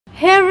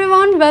Hey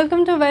everyone,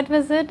 welcome to Vet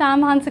Visit.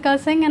 I'm Hansika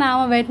Singh and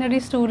I'm a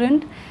veterinary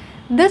student.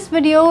 This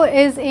video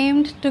is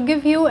aimed to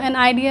give you an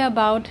idea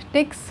about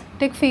ticks,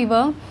 tick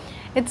fever,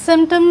 its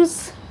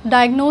symptoms,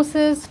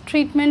 diagnosis,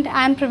 treatment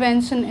and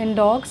prevention in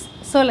dogs.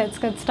 So let's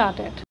get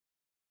started.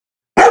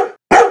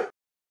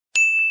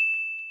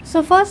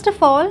 So first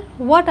of all,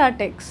 what are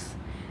ticks?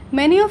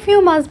 Many of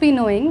you must be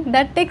knowing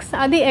that ticks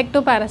are the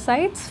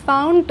ectoparasites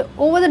found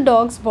over the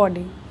dog's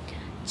body,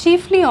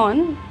 chiefly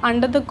on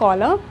under the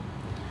collar,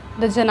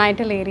 the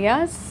genital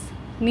areas,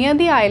 near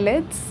the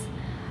eyelids,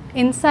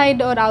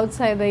 inside or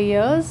outside the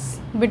ears,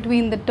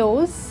 between the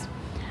toes,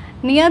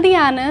 near the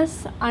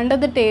anus, under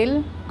the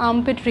tail,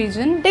 armpit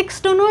region.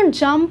 Ticks do not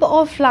jump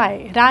or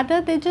fly,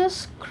 rather they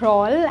just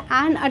crawl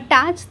and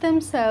attach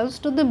themselves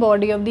to the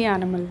body of the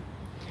animal.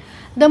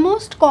 The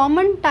most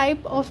common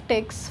type of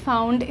ticks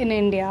found in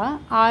India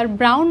are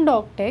brown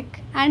dog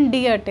tick and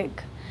deer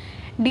tick.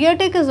 Deer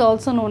tick is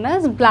also known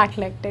as black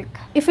leg tick.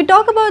 If we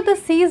talk about the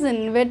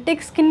season where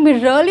ticks can be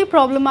really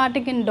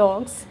problematic in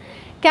dogs,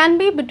 can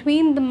be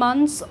between the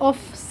months of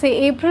say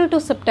April to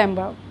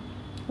September.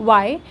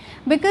 Why?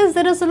 Because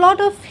there is a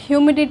lot of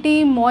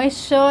humidity,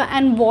 moisture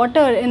and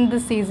water in the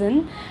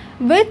season,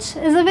 which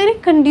is a very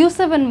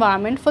conducive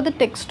environment for the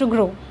ticks to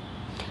grow.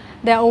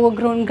 There are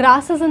overgrown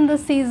grasses in the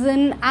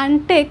season,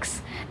 and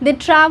ticks, they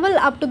travel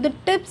up to the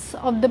tips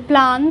of the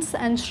plants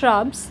and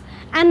shrubs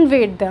and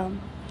wait there.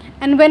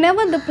 And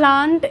whenever the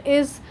plant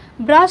is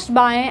brushed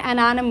by an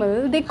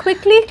animal, they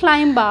quickly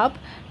climb up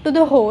to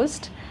the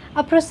host,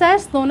 a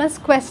process known as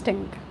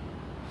questing.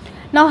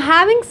 Now,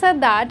 having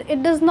said that,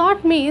 it does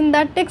not mean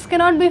that ticks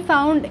cannot be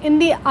found in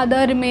the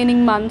other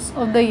remaining months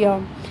of the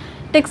year.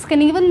 Ticks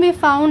can even be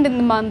found in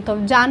the month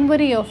of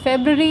January or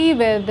February,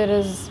 where there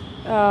is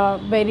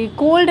very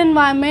cold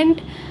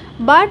environment,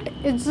 but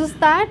it's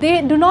just that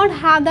they do not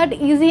have that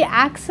easy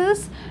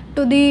access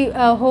to the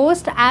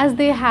host as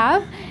they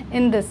have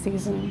in this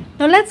season.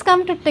 Now let's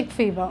come to tick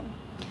fever.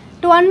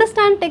 To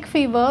understand tick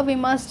fever, we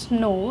must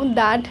know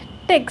that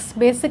ticks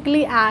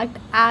basically act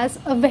as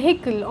a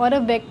vehicle or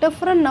a vector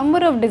for a number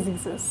of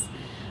diseases.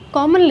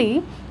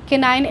 Commonly,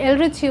 canine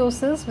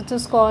ehrlichiosis, which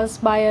is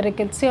caused by a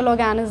rickettsial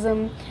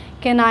organism,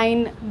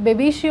 canine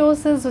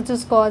babesiosis, which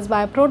is caused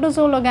by a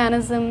protozoal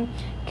organism,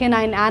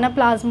 canine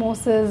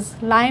anaplasmosis,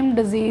 Lyme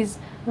disease,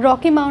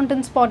 Rocky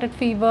Mountain spotted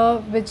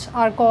fever, which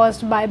are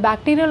caused by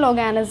bacterial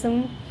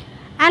organism,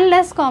 and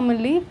less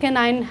commonly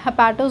canine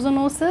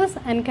hepatozoonosis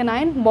and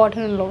canine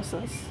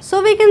botulinosis.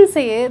 So we can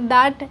say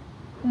that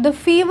the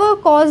fever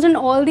caused in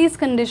all these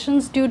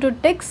conditions due to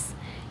ticks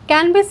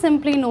can be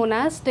simply known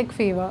as tick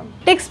fever.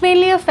 Ticks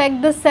mainly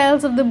affect the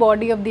cells of the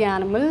body of the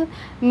animal,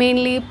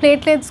 mainly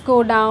platelets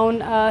go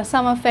down,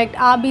 some affect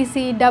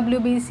RBC,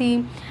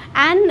 WBC,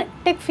 and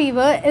tick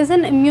fever is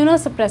an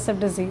immunosuppressive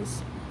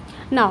disease.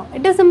 Now,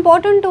 it is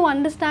important to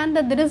understand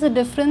that there is a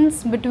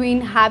difference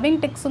between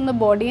having ticks on the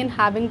body and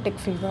having tick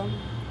fever.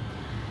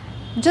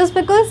 Just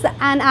because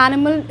an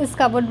animal is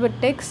covered with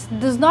ticks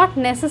does not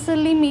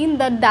necessarily mean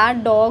that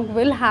that dog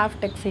will have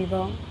tick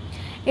fever.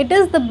 It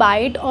is the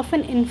bite of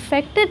an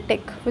infected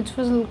tick which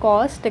will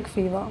cause tick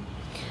fever.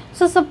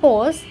 So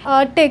suppose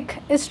a tick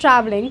is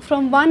traveling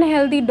from one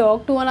healthy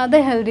dog to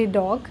another healthy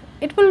dog,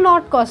 it will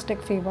not cause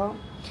tick fever.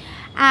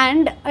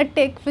 And a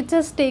tick which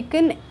has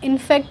taken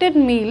infected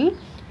meal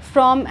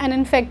from an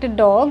infected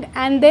dog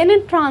and then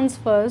it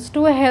transfers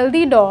to a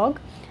healthy dog,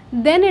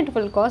 then it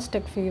will cause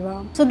tick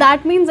fever. So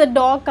that means a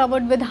dog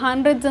covered with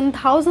hundreds and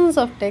thousands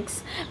of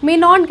ticks may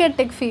not get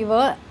tick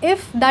fever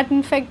if that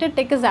infected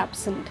tick is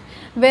absent.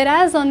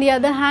 Whereas on the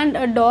other hand,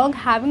 a dog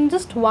having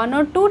just one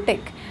or two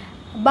tick,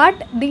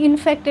 but the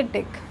infected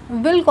tick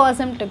will cause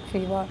him tick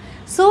fever.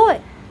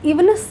 So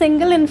even a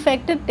single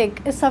infected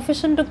tick is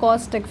sufficient to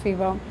cause tick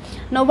fever.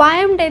 Now why I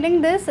am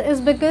telling this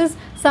is because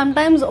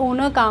sometimes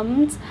owner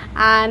comes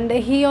and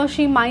he or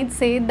she might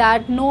say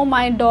that no,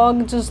 my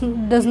dog just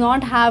does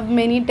not have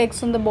many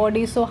ticks on the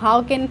body, so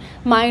how can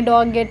my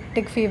dog get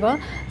tick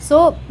fever?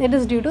 So it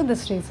is due to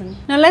this reason.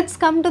 Now let's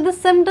come to the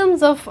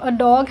symptoms of a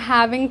dog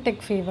having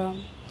tick fever.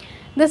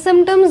 The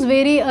symptoms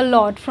vary a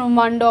lot from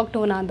one dog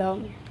to another,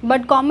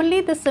 but commonly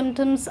the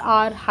symptoms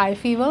are high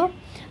fever.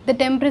 The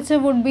temperature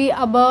would be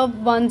above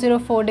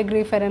 104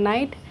 degree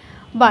Fahrenheit,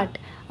 but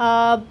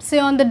say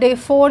on the day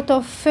 4th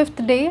or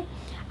 5th day,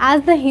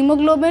 as the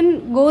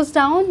hemoglobin goes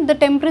down, the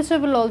temperature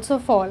will also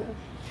fall.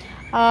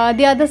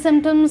 The other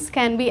symptoms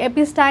can be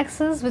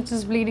epistaxis, which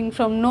is bleeding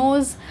from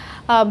nose,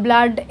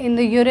 blood in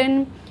the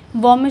urine,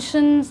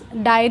 vomishes,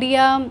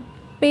 diarrhea,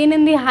 pain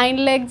in the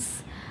hind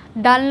legs,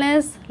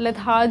 dullness,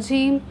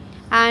 lethargy,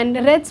 and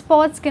red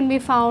spots can be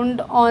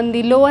found on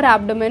the lower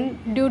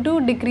abdomen due to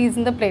decrease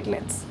in the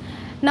platelets.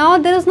 Now,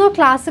 there is no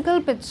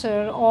classical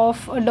picture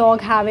of a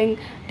dog having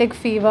tick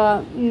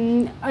fever.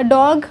 A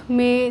dog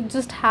may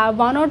just have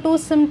one or two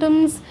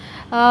symptoms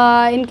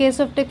in case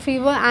of tick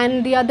fever,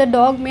 and the other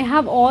dog may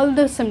have all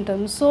the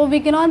symptoms. So we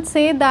cannot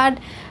say that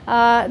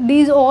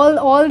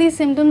all these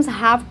symptoms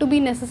have to be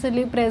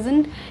necessarily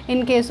present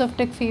in case of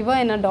tick fever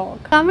in a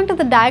dog. Coming to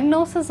the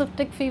diagnosis of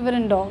tick fever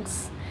in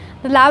dogs.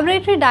 The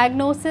laboratory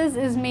diagnosis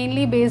is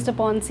mainly based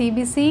upon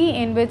CBC,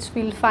 in which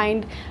we'll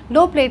find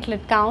low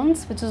platelet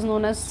counts, which is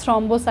known as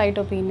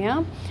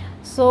thrombocytopenia.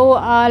 So,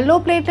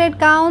 low platelet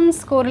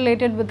counts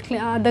correlated with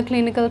the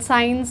clinical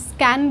signs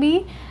can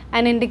be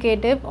an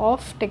indicative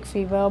of tick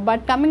fever.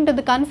 But coming to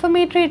the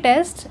confirmatory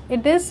test,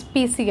 it is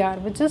PCR,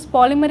 which is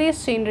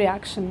polymerase chain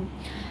reaction.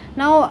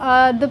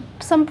 Now,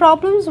 some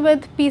problems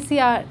with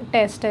PCR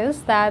test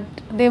is that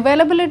the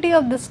availability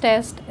of this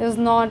test is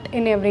not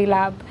in every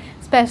lab,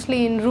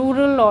 especially in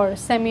rural or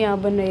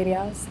semi-urban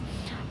areas.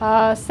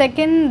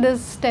 Second,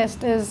 this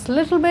test is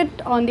little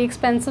bit on the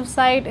expensive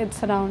side.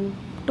 It's around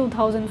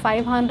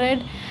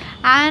 2,500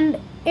 and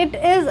it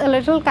is a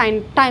little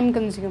time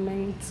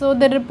consuming. So,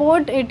 the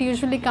report, it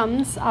usually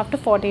comes after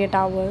 48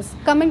 hours.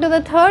 Coming to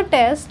the third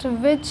test,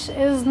 which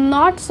is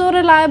not so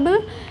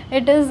reliable,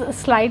 it is a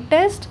slide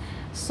test.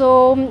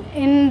 So,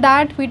 in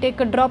that we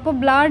take a drop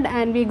of blood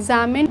and we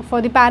examine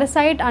for the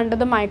parasite under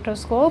the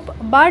microscope.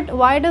 But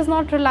why it is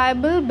not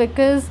reliable?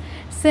 Because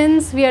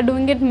since we are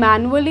doing it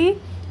manually,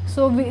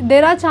 so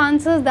there are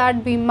chances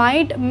that we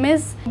might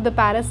miss the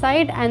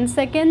parasite, and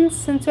second,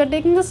 since we are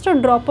taking just a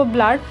drop of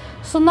blood,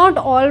 so not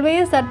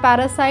always that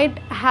parasite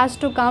has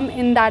to come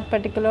in that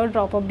particular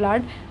drop of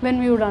blood when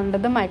we would under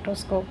the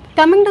microscope.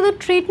 Coming to the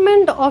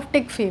treatment of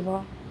tick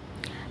fever.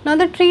 Now,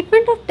 the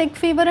treatment of tick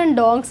fever in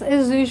dogs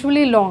is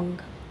usually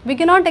long. We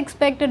cannot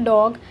expect a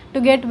dog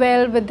to get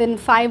well within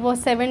 5 or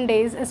 7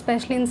 days,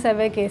 especially in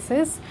severe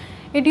cases.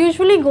 It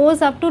usually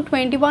goes up to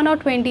 21 or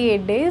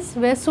 28 days,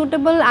 where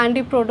suitable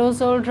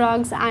antiprotozoal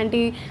drugs,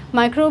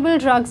 antimicrobial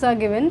drugs are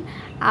given,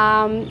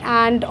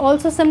 and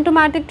also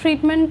symptomatic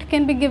treatment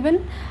can be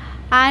given.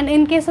 And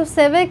in case of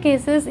severe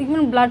cases,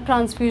 even blood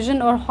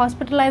transfusion or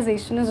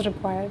hospitalization is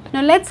required.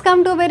 Now, let's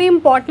come to a very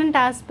important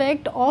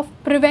aspect of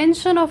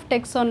prevention of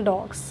ticks on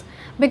dogs,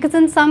 because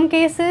in some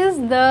cases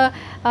the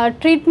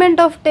treatment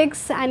of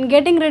ticks and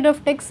getting rid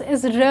of ticks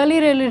is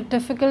really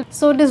difficult.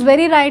 So, it is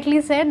very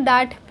rightly said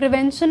that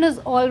prevention is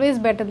always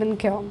better than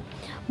cure.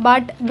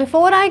 But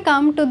before I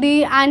come to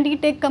the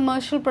anti-tick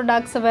commercial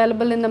products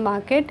available in the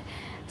market,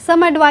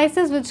 some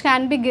advices which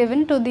can be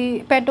given to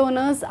the pet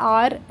owners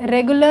are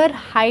regular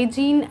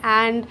hygiene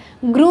and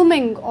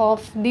grooming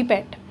of the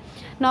pet.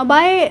 Now,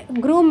 by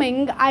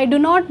grooming, I do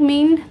not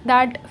mean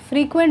that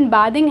frequent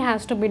bathing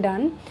has to be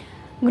done.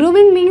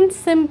 Grooming means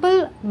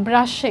simple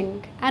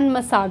brushing and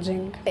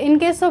massaging. In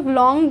case of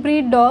long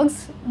breed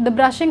dogs, the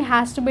brushing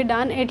has to be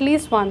done at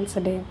least once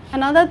a day.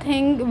 Another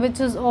thing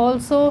which is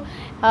also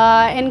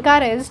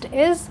encouraged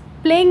is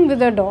playing with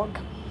the dog.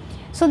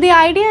 So, the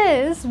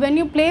idea is when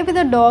you play with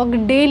a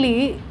dog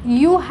daily,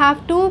 you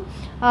have to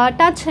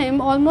touch him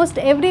almost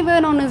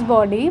everywhere on his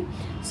body,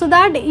 so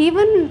that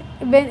even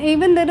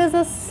there is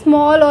a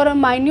small or a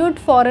minute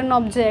foreign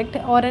object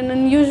or an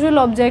unusual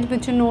object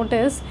which you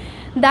notice,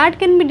 that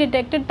can be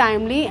detected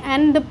timely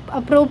and the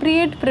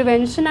appropriate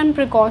prevention and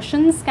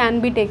precautions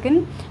can be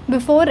taken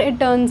before it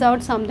turns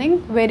out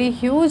something very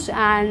huge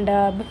and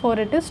before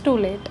it is too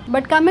late.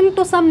 But coming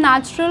to some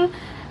natural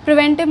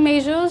preventive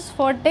measures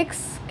for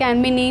ticks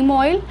can be neem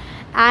oil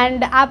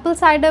and apple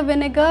cider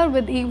vinegar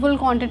with equal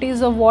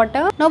quantities of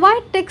water. Now,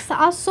 why ticks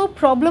are so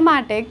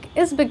problematic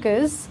is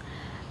because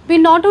we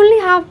not only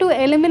have to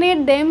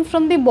eliminate them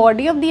from the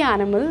body of the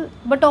animal,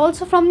 but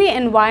also from the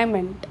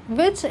environment,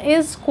 which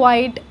is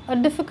quite a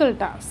difficult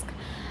task.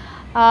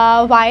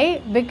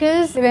 Why?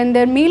 Because when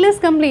their meal is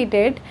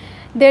completed,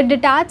 they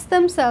detach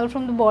themselves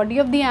from the body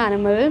of the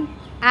animal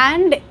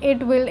and it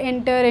will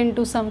enter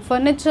into some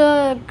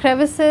furniture,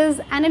 crevices,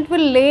 and it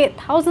will lay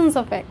thousands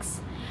of eggs.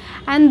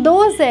 And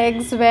those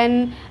eggs,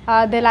 when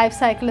their life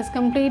cycle is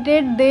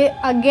completed, they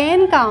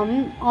again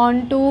come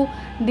onto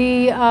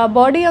the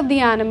body of the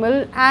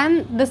animal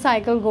and the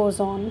cycle goes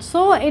on.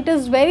 So, it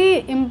is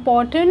very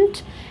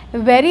important,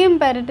 very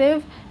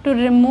imperative to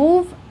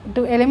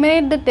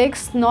eliminate the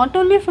ticks not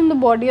only from the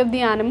body of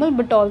the animal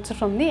but also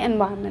from the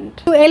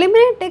environment. To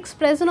eliminate ticks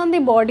present on the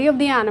body of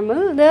the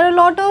animal, there are a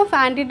lot of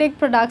anti-tick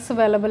products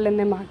available in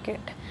the market.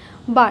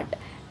 But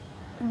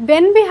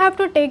when we have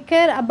to take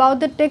care about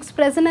the ticks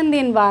present in the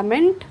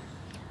environment,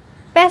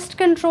 pest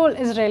control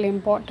is really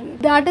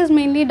important. That is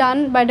mainly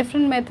done by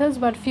different methods,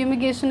 but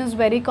fumigation is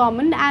very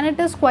common and it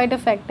is quite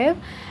effective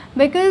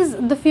because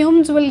the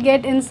fumes will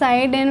get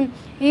inside, and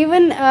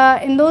even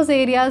in those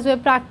areas where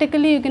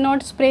practically you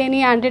cannot spray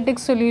any anti-tick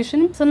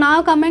solution. So,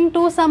 now coming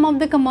to some of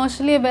the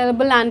commercially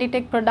available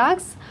anti-tick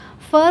products.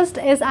 First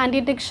is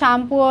anti-tick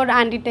shampoo or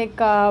anti-tick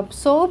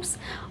soaps,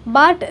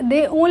 but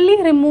they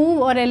only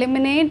remove or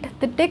eliminate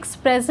the ticks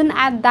present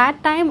at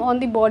that time on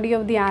the body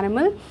of the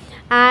animal,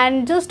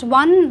 and just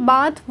one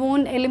bath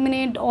won't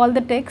eliminate all the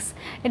ticks.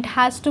 It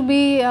has to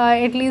be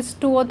at least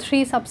 2 or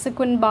 3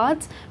 subsequent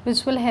baths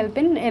which will help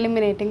in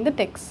eliminating the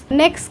ticks.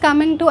 Next,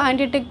 coming to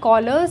anti-tick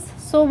collars.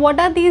 So, what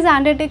are these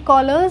anti-tick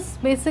collars?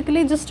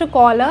 Basically just a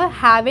collar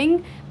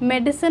having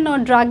medicine or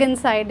drug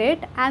inside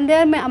it, and they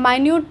are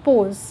minute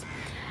pores,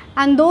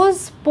 and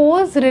those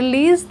pores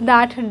release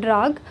that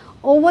drug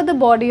over the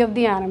body of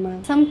the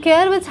animal. Some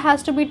care which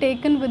has to be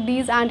taken with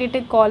these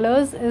anti-tick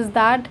collars is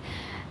that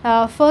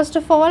First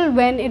of all,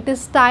 when it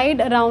is tied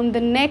around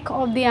the neck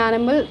of the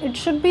animal, it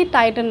should be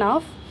tight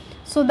enough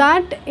so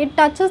that it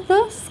touches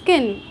the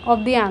skin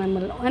of the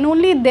animal, and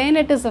only then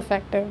it is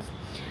effective.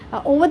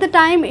 Over the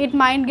time it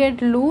might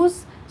get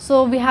loose,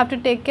 so we have to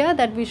take care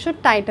that we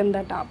should tighten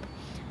that up.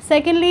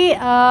 Secondly,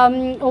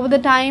 over the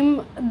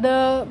time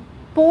the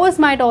pores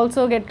might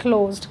also get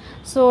closed,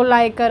 so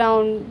like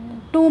around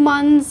 2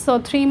 months or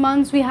 3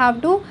 months we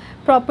have to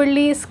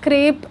properly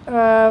scrape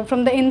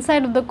from the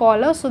inside of the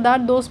collar so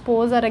that those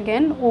pores are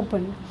again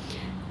opened.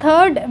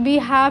 Third, we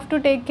have to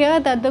take care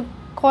that the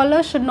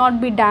collar should not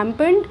be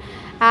dampened,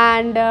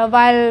 and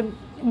while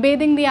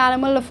bathing the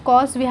animal, of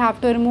course, we have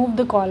to remove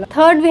the collar.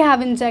 Third, we have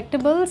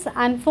injectables,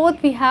 and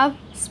fourth, we have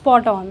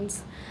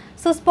spot-ons.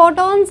 So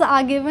spot-ons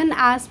are given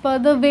as per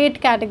the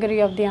weight category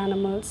of the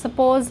animal.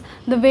 Suppose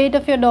the weight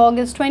of your dog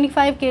is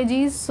 25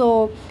 kgs,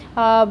 so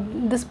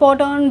the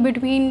spot-on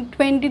between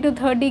 20 to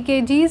 30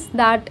 kgs,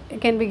 that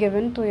can be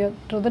given to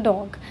the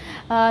dog.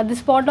 The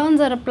spot-ons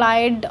are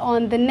applied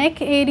on the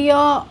neck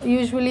area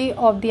usually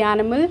of the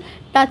animal,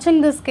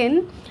 touching the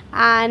skin,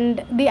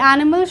 and the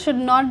animal should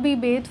not be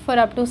bathed for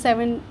up to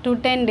 7 to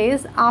 10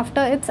 days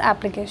after its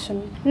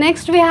application.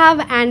 Next, we have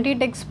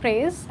anti-tick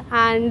sprays,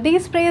 and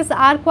these sprays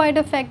are quite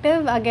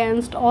effective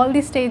against all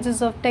the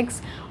stages of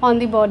ticks on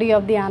the body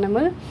of the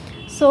animal.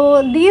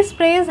 So these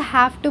sprays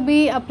have to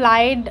be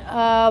applied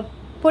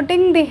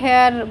pulling the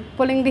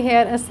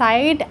hair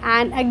aside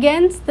and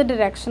against the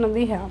direction of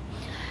the hair.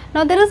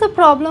 Now there is a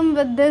problem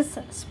with this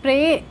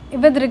spray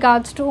with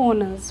regards to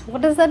owners.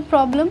 What is that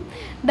problem?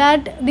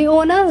 That the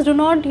owners do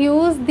not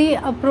use the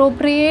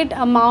appropriate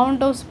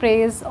amount of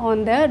sprays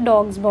on their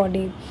dog's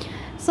body.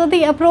 So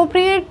the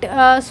appropriate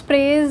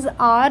sprays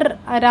are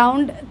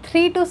around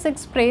 3 to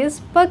 6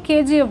 sprays per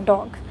kg of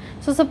dog.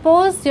 So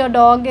suppose your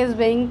dog is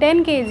weighing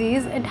 10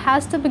 kgs, it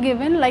has to be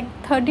given like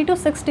 30 to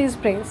 60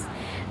 sprays.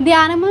 The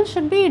animal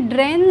should be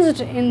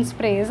drenched in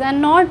sprays and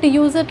not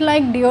use it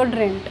like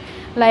deodorant,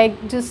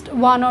 like just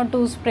 1 or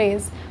 2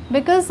 sprays,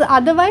 because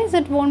otherwise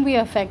it won't be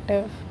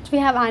effective. We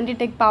have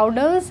anti-tick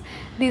powders.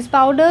 These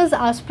powders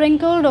are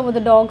sprinkled over the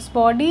dog's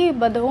body,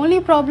 but the only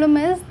problem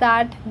is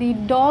that the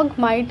dog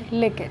might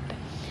lick it.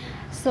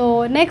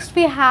 So next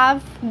we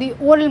have the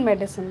oral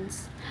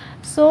medicines.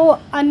 So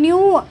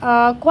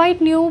a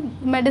quite new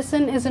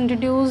medicine is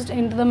introduced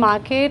into the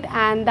market,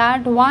 and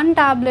that one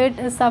tablet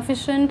is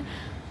sufficient,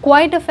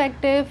 quite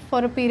effective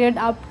for a period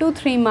up to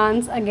 3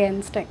 months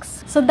against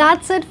ticks. So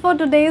that's it for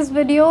today's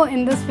video.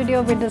 In this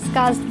video we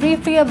discussed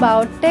briefly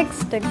about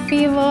ticks, tick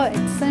fever,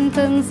 its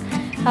symptoms,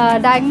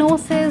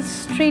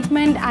 diagnosis,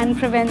 treatment and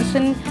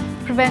prevention.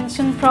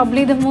 Prevention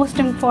probably the most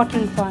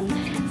important one.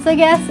 So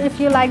yes, if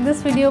you like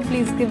this video,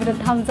 please give it a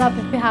thumbs up.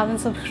 If you haven't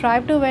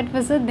subscribed to Vet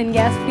Visit, then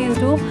yes, please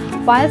do.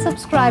 While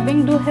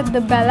subscribing, do hit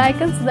the bell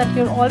icon so that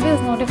you're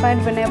always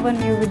notified whenever a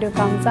new video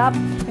comes up.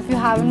 If you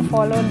haven't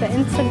followed the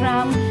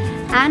Instagram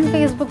and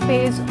Facebook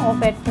page of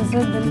Vet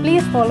Visit, then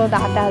please follow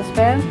that as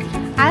well.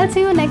 I'll see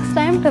you next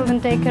time. Till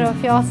then, take care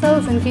of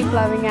yourselves and keep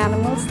loving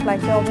animals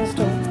like you always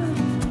do.